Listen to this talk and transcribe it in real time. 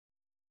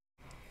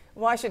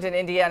Washington,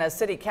 Indiana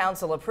City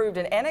Council approved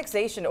an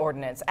annexation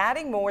ordinance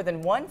adding more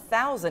than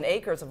 1,000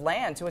 acres of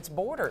land to its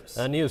borders.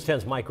 News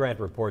 10's Mike Grant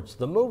reports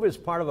the move is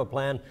part of a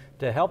plan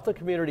to help the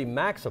community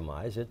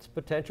maximize its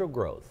potential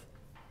growth.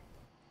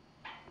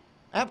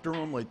 After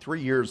only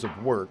 3 years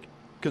of work,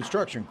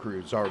 construction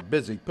crews are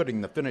busy putting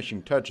the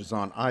finishing touches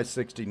on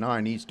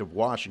I69 east of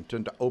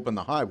Washington to open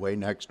the highway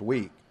next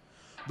week.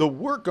 The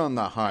work on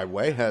the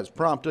highway has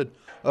prompted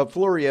a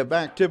flurry of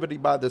activity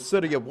by the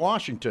city of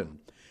Washington.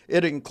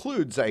 It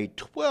includes a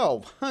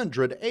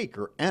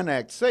 1,200-acre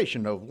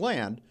annexation of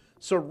land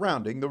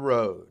surrounding the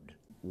road.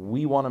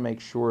 We want to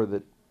make sure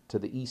that to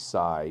the east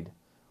side,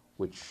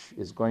 which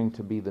is going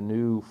to be the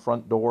new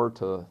front door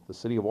to the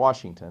city of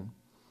Washington,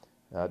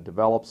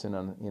 develops in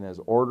as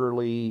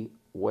orderly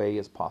way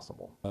as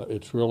possible.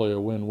 It's really a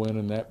win-win,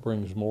 and that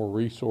brings more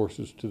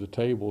resources to the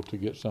table to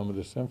get some of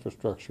this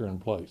infrastructure in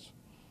place.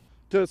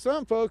 To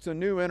some folks, a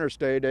new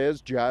interstate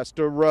is just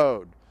a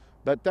road,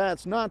 but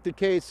that's not the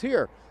case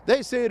here.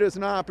 They see it as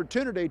an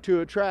opportunity to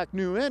attract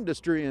new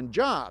industry and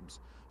jobs,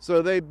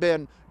 so they've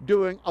been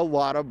doing a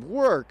lot of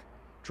work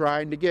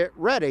trying to get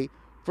ready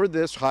for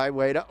this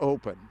highway to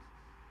open.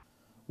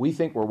 We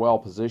think we're well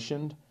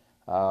positioned,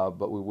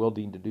 but we will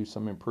need to do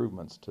some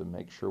improvements to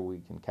make sure we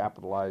can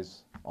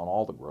capitalize on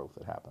all the growth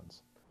that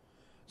happens.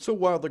 So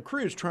while the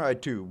crews try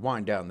to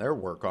wind down their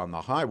work on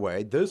the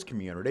highway, this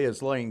community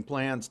is laying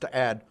plans to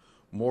add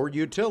more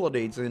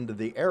utilities into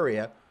the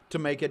area to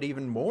make it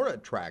even more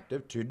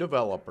attractive to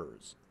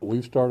developers.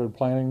 We've started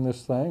planning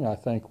this thing. I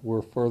think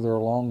we're further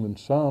along than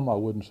some. I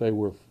wouldn't say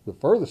we're the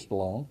furthest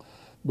along,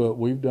 but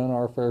we've done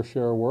our fair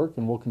share of work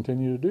and we'll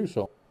continue to do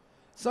so.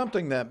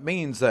 Something that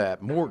means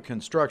that more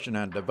construction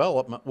and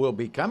development will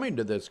be coming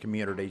to this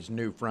community's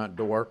new front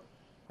door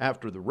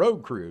after the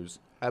road crews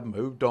have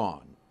moved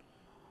on.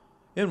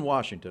 In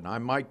Washington,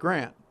 I'm Mike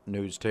Grant,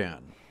 News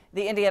 10.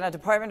 The Indiana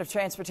Department of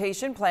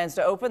Transportation plans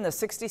to open the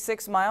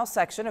 66-mile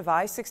section of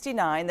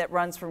I-69 that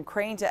runs from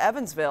Crane to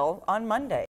Evansville on Monday.